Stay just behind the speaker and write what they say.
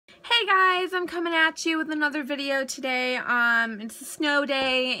Hey guys, I'm coming at you with another video today. It's a snow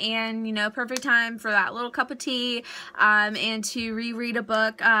day and, you know, perfect time for that little cup of tea, and to reread a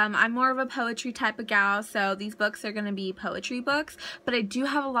book. I'm more of a poetry type of gal, so these books are going to be poetry books, but I do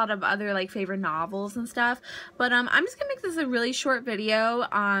have a lot of other, like, favorite novels and stuff. But, I'm just going to make this a really short video,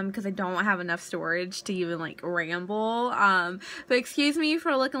 because I don't have enough storage to even, like, ramble. But excuse me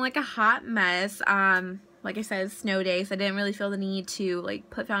for looking like a hot mess. Like I said, it's snow day, so I didn't really feel the need to,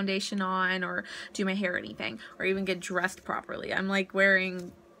 like, put foundation on or do my hair or anything, or even get dressed properly. I'm, like,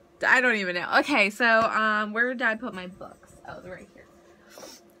 wearing, I don't even know. Okay, so, where did I put my books? Oh, they're right here.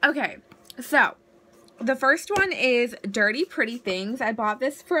 Okay, so, the first one is Dirty Pretty Things. I bought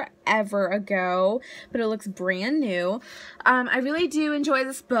this forever ago, but it looks brand new. I really do enjoy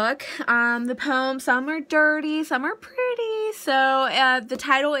this book. The poems, some are dirty, some are pretty, so the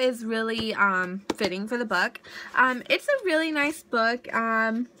title is really fitting for the book. It's a really nice book.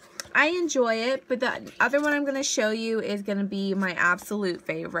 I enjoy it, but the other one I'm going to show you is going to be my absolute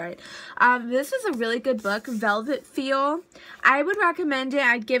favorite. This is a really good book, Velvet Feel. I would recommend it.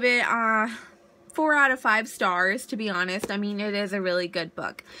 I'd give it 4 out of 5 stars, to be honest. I mean, it is a really good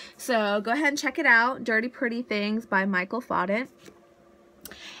book. So go ahead and check it out. Dirty Pretty Things by Michael Fawdett.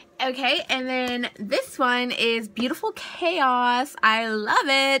 Okay, and then this one is Beautiful Chaos. I love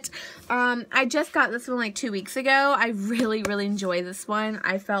it. I just got this one like 2 weeks ago. I really enjoy this one.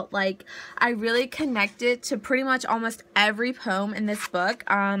 I felt like I really connected to pretty much almost every poem in this book.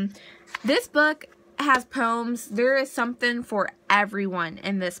 This book has poems. There is something for everyone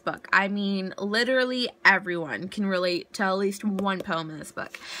in this book. I mean, literally everyone can relate to at least one poem in this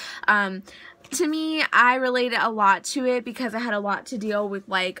book. To me, I related a lot to it because I had a lot to deal with,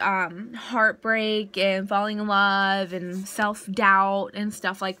 like, heartbreak and falling in love and self-doubt and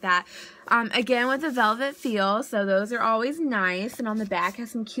stuff like that. Again, with the velvet feel, so those are always nice, and on the back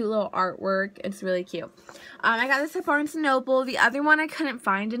has some cute little artwork. It's really cute. I got this at Barnes & Noble. The other one I couldn't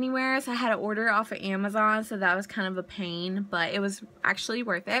find anywhere, so I had to order it off of Amazon, so that was kind of a pain, but it was actually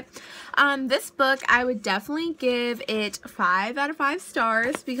worth it. This book, I would definitely give it 5 out of 5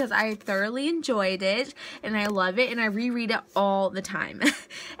 stars because I thoroughly enjoyed it, and I love it, and I reread it all the time.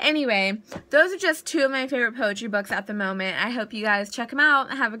 Anyway, those are just 2 of my favorite poetry books at the moment. I hope you guys check them out.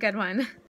 Have a good one.